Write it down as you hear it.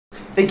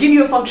They give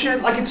you a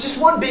function, like it's just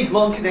one big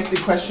long connected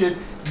question.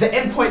 The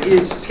endpoint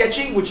is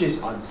sketching, which is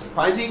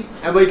unsurprising,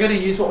 and we're going to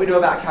use what we know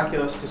about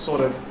calculus to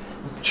sort of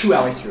chew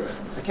our way through it.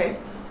 Okay,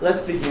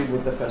 let's begin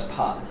with the first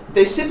part.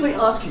 They simply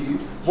ask you,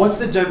 what's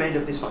the domain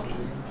of this function?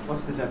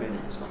 What's the domain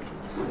of this function?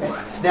 Okay.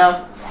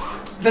 Now,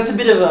 that's a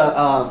bit of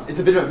a it's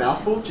a bit of a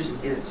mouthful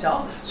just in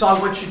itself. So I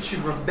want you to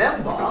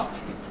remember,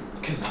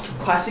 because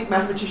classic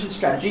mathematician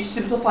strategy,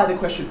 simplify the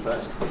question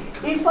first.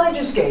 If I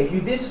just gave you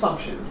this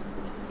function,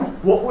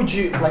 what would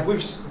you, like we're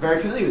very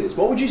familiar with this,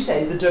 what would you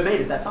say is the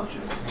domain of that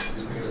function?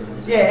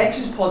 Yeah, x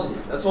is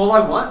positive. That's all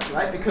I want,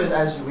 right? Because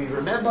as we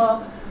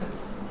remember,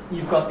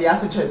 you've got the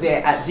asymptote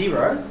there at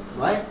 0,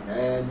 right?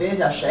 And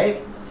there's our shape.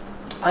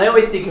 I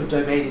always think of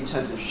domain in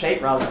terms of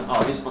shape rather than,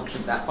 oh, this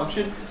function, that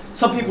function.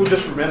 Some people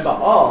just remember,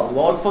 oh,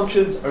 log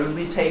functions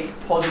only take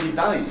positive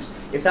values.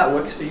 If that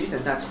works for you,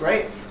 then that's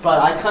great.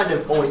 But I kind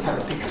of always have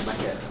a picture in my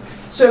head.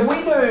 So if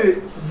we know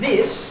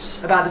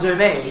this about the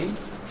domain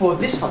for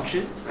this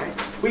function, right,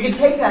 we can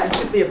take that and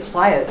simply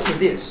apply it to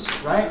this,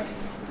 right?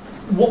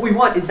 What we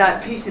want is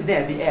that piece in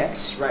there, the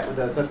x, right,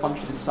 with the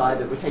function inside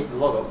that we're taking the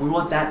log of, we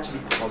want that to be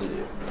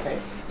positive, okay?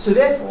 So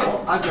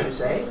therefore, I'm going to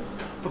say,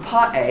 for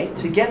part A,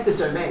 to get the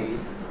domain,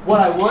 what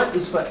I want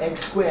is for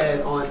x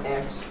squared on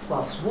x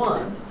plus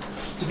 1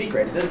 to be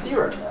greater than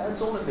 0.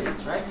 That's all it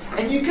means, right?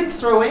 And you can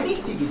throw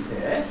anything in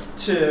there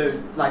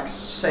to, like,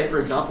 say, for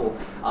example,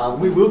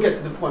 we will get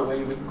to the point where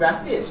we can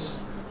graph this.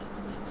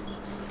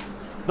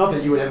 Not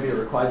that you would ever be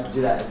required to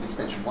do that as an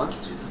extension 1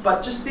 student,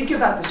 but just think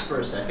about this for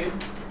a second.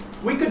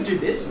 We could do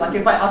this, like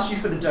if I asked you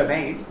for the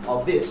domain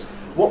of this,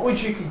 what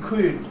would you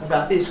conclude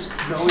about this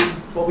knowing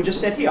what we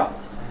just said here?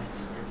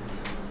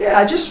 Yeah,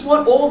 I just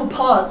want all the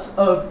parts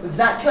of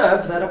that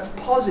curve that are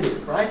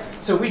positive, right?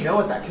 So we know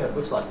what that curve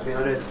looks like. I mean,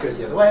 I know it goes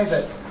the other way,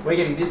 but we're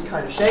getting this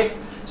kind of shape.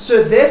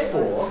 So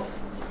therefore,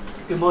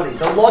 good morning,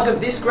 the log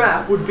of this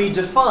graph would be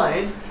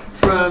defined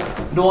from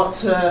 0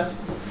 to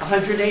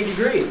 180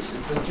 degrees,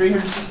 and from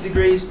 360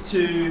 degrees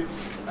to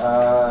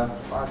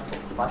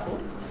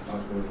 540?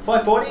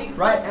 540,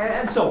 right,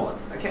 and so on,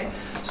 okay?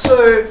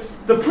 So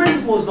the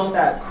principle is not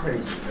that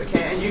crazy,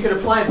 okay? And you can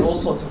apply it in all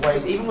sorts of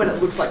ways, even when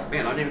it looks like,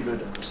 man, I didn't even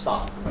know to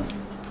start.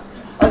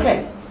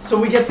 Okay, so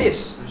we get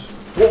this.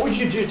 What would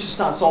you do to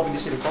start solving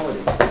this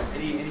inequality?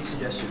 Any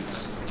suggestions?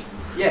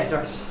 Yeah,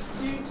 Doris.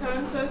 Do you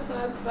turn both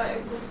sides by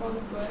x plus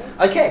 1 squared?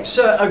 Okay,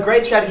 so a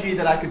great strategy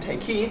that I could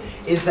take here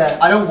is that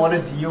I don't want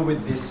to deal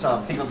with this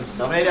thing on the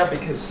denominator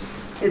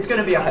because it's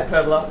going to be a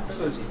hyperbola,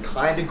 so it's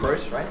kind of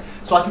gross, right?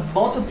 So I can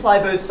multiply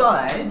both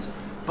sides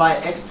by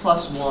x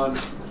plus 1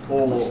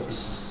 all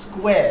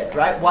squared,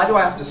 right? Why do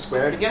I have to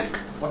square it again?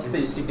 What's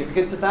the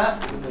significance of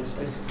that?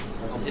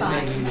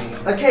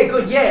 Okay,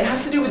 good. Yeah, it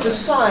has to do with the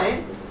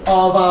sign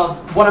of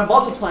what I'm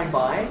multiplying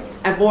by,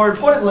 and more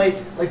importantly,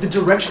 like the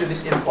direction of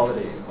this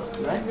inequality,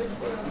 right?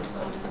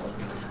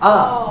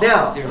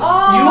 Now,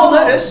 you will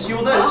notice,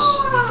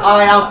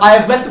 I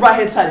have left the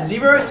right-hand side at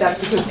 0. That's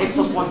because x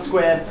plus 1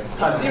 squared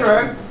times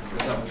 0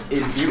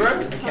 is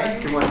 0. Okay,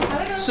 good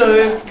one.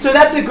 So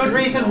that's a good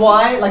reason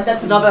why, like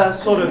that's another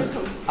sort of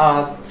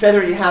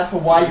feather in your hat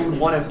for why you would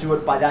want to do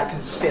it by that, because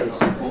it's fairly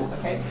simple,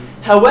 okay?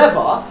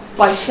 However,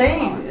 by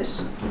saying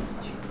this,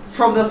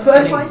 from the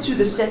first line to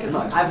the second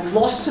line, I've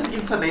lost some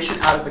information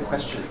out of the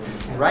question,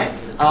 right?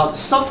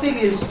 Something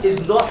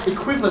is not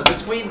equivalent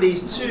between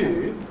these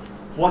two.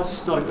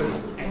 What's not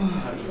equivalent?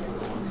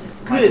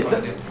 Good,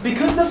 but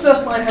because the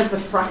first line has the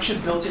fraction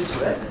built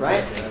into it,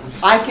 right?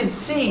 I can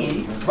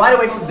see right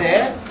away from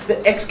there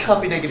that x can't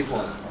be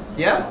 -1,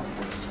 yeah?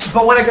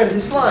 But when I go to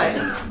this line,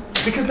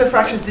 because the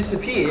fractions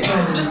disappear,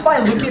 just by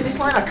looking at this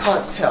line, I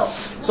can't tell.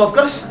 So I've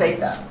got to state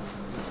that.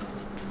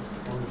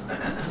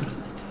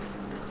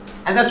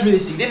 And that's really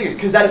significant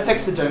because that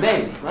affects the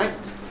domain, right?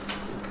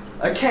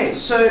 Okay,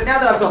 so now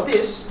that I've got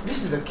this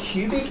is a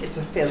cubic. It's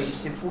a fairly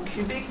simple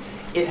cubic.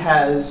 It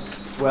has,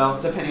 well,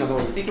 depending on the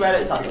way you think about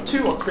it, it's either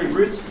 2 or 3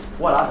 roots.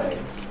 What are they?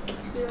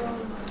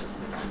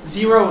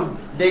 0 and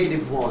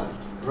 -1,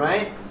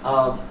 right?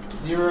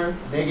 0,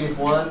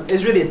 -1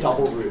 is really a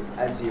double root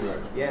at 0.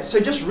 Yeah. So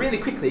just really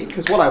quickly,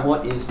 because what I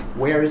want is,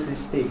 where is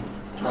this thing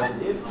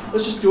positive?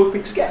 Let's just do a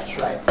quick sketch,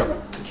 right?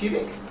 It's a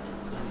cubic.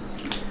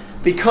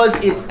 Because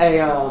it's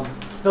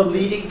the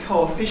leading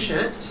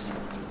coefficient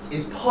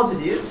is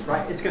positive,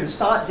 right? It's going to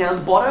start down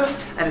the bottom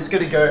and it's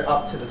going to go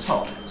up to the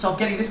top. So I'm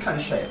getting this kind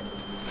of shape.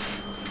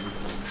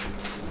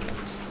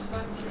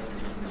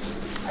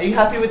 Are you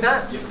happy with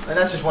that? Yep. And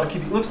that's just what a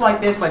cubic looks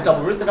like. There's my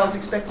double root that I was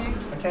expecting.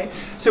 Okay.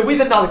 So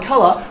with another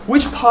color,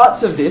 which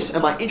parts of this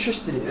am I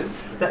interested in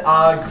that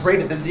are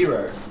greater than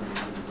 0?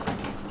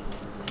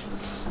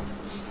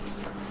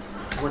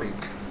 Morning.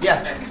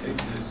 Yeah. X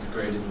is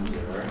greater than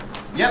 0.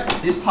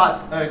 Yep. This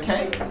part's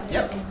okay.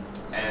 Yep.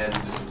 And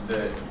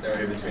the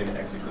area between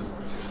x equals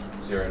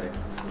 0 and x.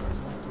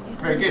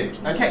 Very good.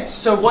 Okay.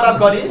 So what I've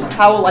got is,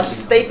 how will I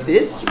state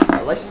this?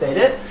 How will I state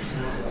it?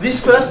 This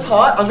first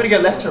part, I'm going to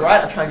go left to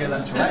right, I'll try and go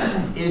left to right,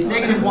 is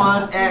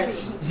 -1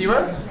 x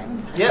 0.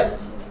 Yep.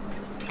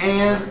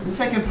 And the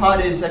second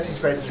part is x is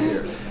greater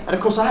than 0. And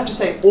of course I have to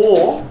say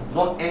or,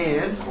 not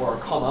and, or a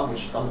comma,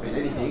 which doesn't mean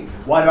anything.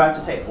 Why do I have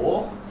to say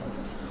or?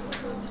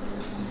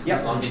 Yep.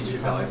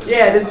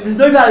 Yeah, there's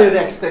no value of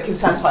x that can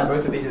satisfy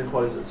both of these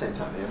inequalities at the same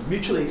time. They're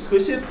mutually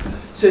exclusive.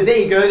 So there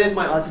you go, there's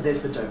my answer,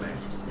 there's the domain.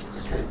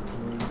 Okay.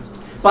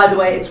 By the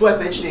way, it's worth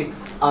mentioning,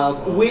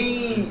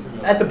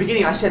 at the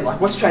beginning I said,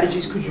 like, what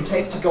strategies could you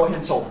take to go ahead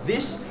and solve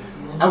this?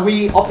 And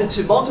we opted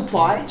to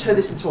multiply, turn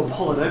this into a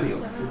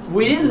polynomial.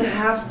 We didn't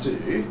have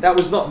to, that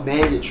was not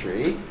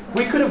mandatory.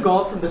 We could have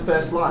gone from the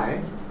first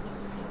line,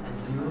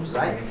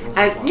 right?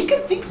 And you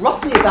can think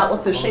roughly about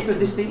what the shape of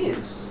this thing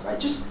is, right?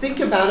 Just think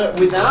about it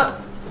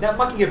without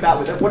mucking about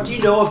with it. What do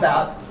you know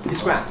about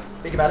this graph?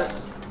 Think about it.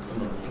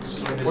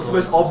 What's the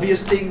most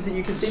obvious things that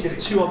you can see?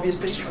 There's two obvious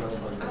things.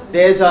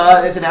 There's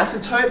an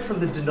asymptote from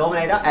the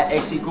denominator at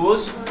x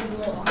equals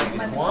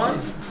 1,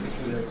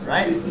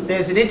 right?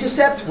 There's an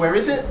intercept, where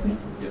is it?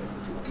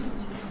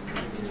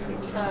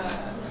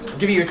 I'm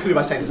giving you a clue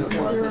by saying this.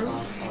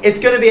 0. It's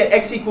going to be at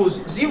x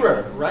equals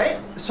 0, right?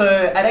 So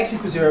at x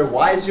equals 0,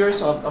 y is 0,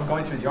 so I'm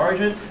going through the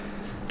origin,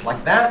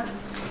 like that,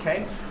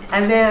 okay?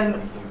 And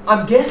then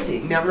I'm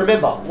guessing, now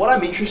remember, what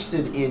I'm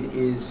interested in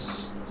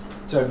is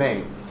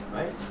domain,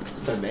 right?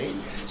 It's domain.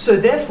 So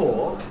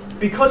therefore,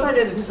 because I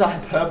know that this is a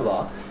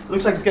hyperbola, it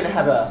looks like it's going to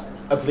have a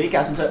oblique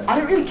asymptote. I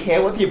don't really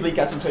care what the oblique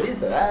asymptote is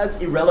though, that's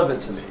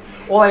irrelevant to me.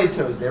 All I need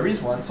to know is there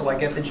is one, so I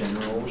get the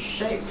general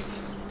shape.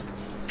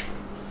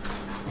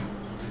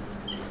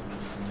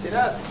 See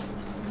that?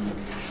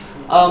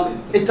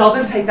 It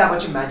doesn't take that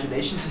much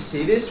imagination to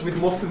see this. With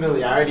more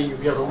familiarity, you'll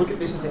be able to look at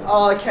this and think,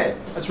 oh, okay,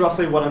 that's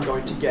roughly what I'm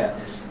going to get.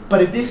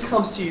 But if this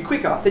comes to you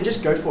quicker, then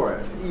just go for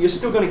it. You're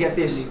still going to get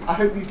this. I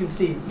hope you can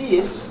see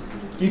this.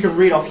 You can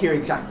read off here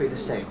exactly the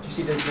same. Do you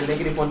see there's the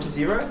 -1 to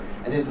 0,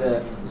 and then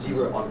the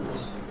 0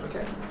 onwards?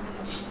 Okay.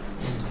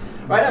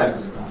 Righto.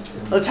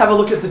 Let's have a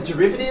look at the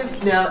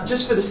derivative. Now,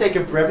 just for the sake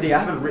of brevity, I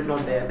haven't written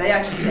on there. They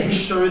actually say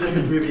show that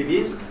the derivative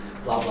is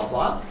blah, blah,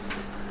 blah.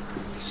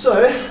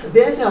 So,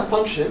 there's our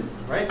function,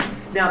 right?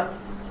 Now,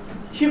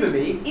 humor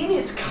me, in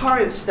its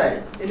current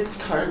state,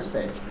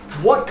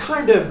 what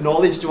kind of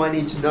knowledge do I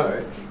need to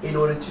know in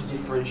order to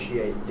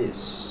differentiate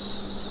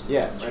this?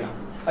 Yeah, right.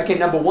 Okay,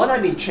 number one, I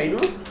need chain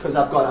rule, because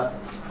I've got a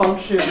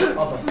function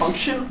of a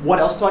function. What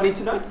else do I need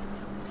to know?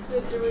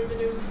 The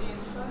derivative of the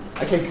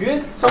inside. Okay,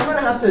 good. So I'm going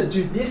to have to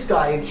do this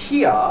guy in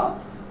here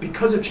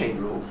because of chain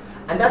rule,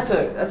 and that's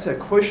a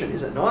quotient,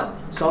 is it not?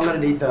 So I'm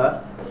going to need the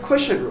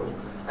quotient rule.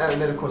 And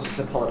then of course it's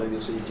a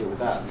polynomial, so you deal with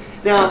that.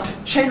 Now,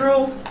 chain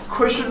rule,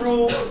 quotient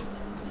rule,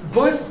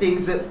 both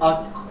things that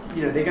are,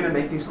 they're going to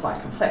make things quite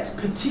complex,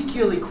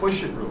 particularly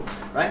quotient rule,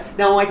 right?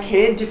 Now I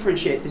can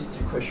differentiate this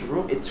through quotient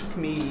rule. It took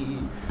me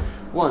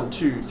 1,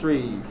 2,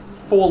 3,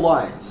 4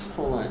 lines,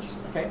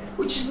 okay?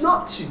 Which is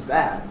not too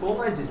bad. 4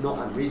 lines is not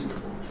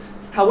unreasonable.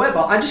 However,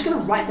 I'm just going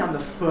to write down the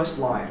first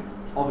line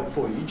of it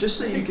for you, just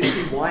so you can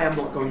see why I'm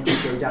not going to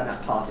go down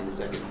that path in a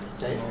second,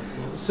 okay?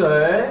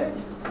 So,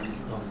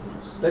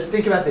 let's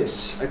think about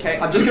this, okay?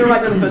 I'm just going to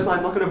write down the first line.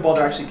 I'm not going to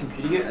bother actually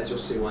computing it, as you'll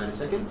see why in a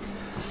second.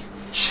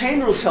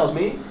 Chain rule tells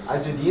me I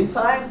do the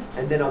inside,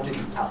 and then I'll do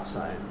the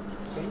outside.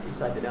 Okay,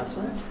 inside and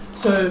outside.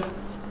 So,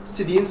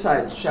 to the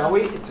inside, shall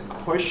we? It's a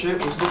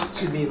quotient, which looks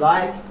to me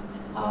like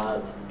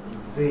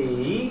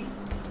v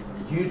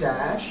u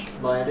dash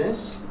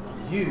minus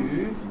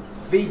u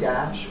v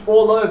dash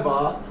all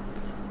over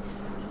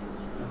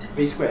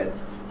v squared.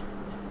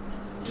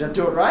 Did I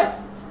do it right?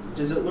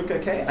 Does it look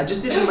okay? I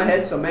just did it in my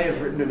head, so I may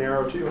have written an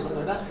error or two or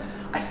something like that.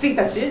 I think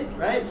that's it,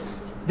 right?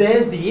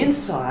 There's the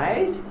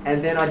inside,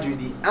 and then I do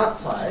the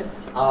outside.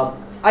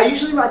 I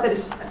usually write that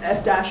as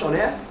f dash on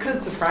f, because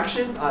it's a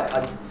fraction.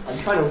 I'm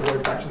trying to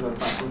avoid fractions on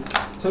fractions.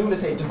 So I'm going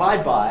to say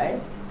divide by,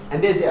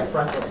 and there's f,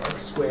 right there,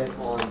 x squared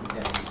on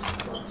x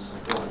plus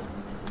 1.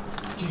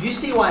 Do you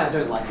see why I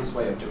don't like this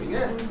way of doing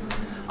it?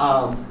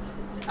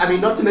 I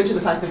mean, not to mention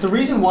the fact that the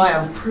reason why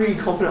I'm pretty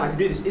confident I can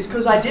do this is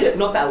because I did it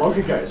not that long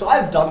ago. So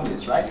I've done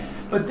this, right?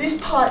 But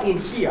this part in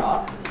here,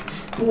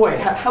 boy,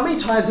 how many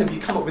times have you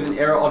come up with an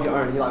error of your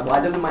own and you're like, why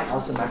doesn't my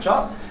answer match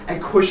up?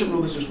 And quotient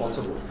rule is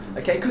responsible,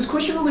 okay? Because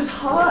quotient rule is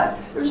hard.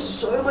 There's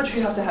so much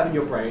you have to have in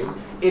your brain.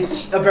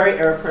 It's a very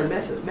error-prone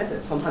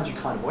method. Sometimes you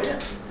can't avoid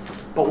it,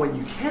 but when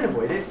you can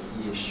avoid it,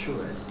 you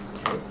should,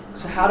 okay?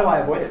 So how do I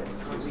avoid it?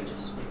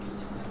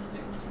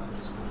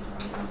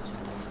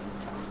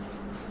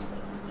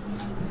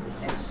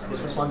 X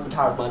plus 1 to the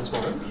power of minus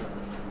 1.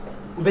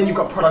 Well, then you've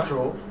got product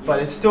rule, but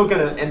it's still going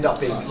to end up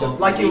being simple.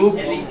 Like it will,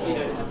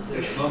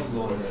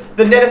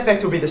 the net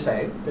effect will be the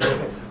same.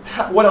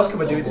 What else can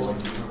we do with this?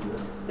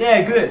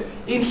 Yeah, good.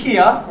 In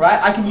here,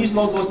 right, I can use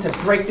log laws to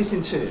break this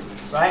in two,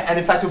 right? And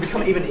in fact, it'll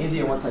become even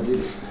easier once I do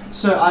this.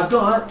 So I've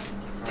got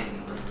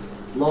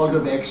log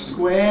of x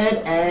squared,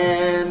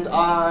 and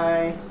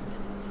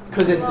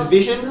because there's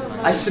division,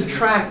 I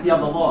subtract the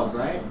other log,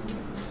 right?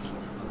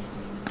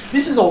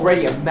 This is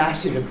already a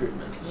massive improvement.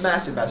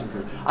 Massive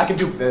improvement. I can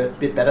do a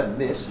bit better than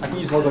this. I can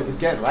use log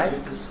again, right?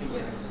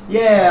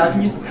 Yeah, I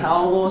can use the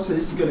power law, so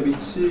this is going to be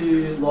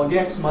 2 log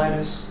x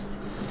minus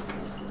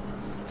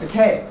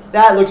Okay,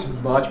 that looks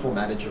much more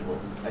manageable.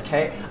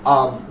 Okay,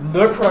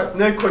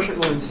 no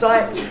quotient rule in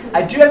sight.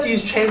 I do have to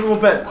use chain rule,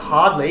 but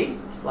hardly,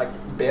 like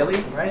barely,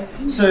 right?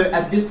 So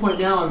at this point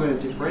now, I'm going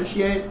to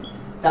differentiate.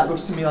 That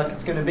looks to me like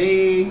it's going to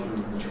be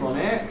 2 on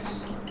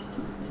x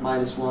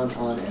minus 1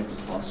 on x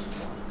plus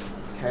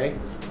 1. Okay,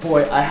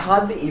 boy, I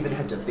hardly even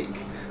had to think,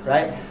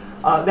 right?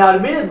 Now,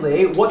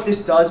 admittedly, what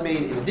this does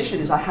mean in addition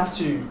is I have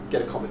to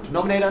get a common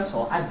denominator,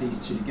 so I'll add these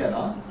two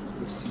together.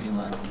 Looks to me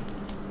like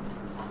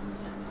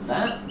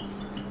that.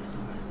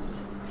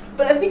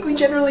 But I think we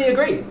generally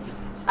agree.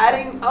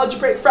 Adding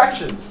algebraic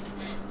fractions,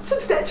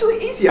 substantially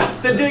easier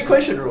than doing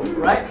quotient rule,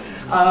 right?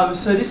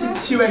 So this is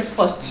 2x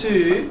plus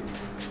 2.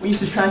 When you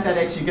subtract that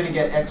x, you're going to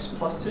get x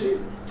plus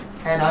 2.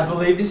 And I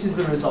believe this is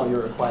the result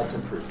you're required to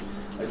prove.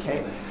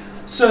 Okay?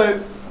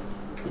 So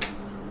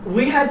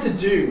we had to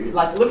do,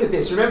 like, look at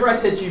this. Remember I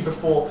said to you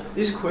before,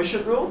 this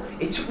quotient rule,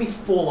 it took me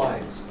 4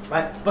 lines,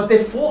 right? But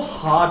they're 4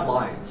 hard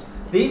lines.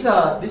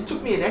 This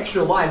took me an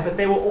extra line, but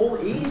they were all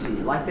easy.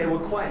 Like, they were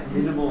quite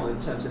minimal in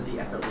terms of the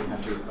effort we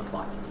have to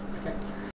apply. Okay?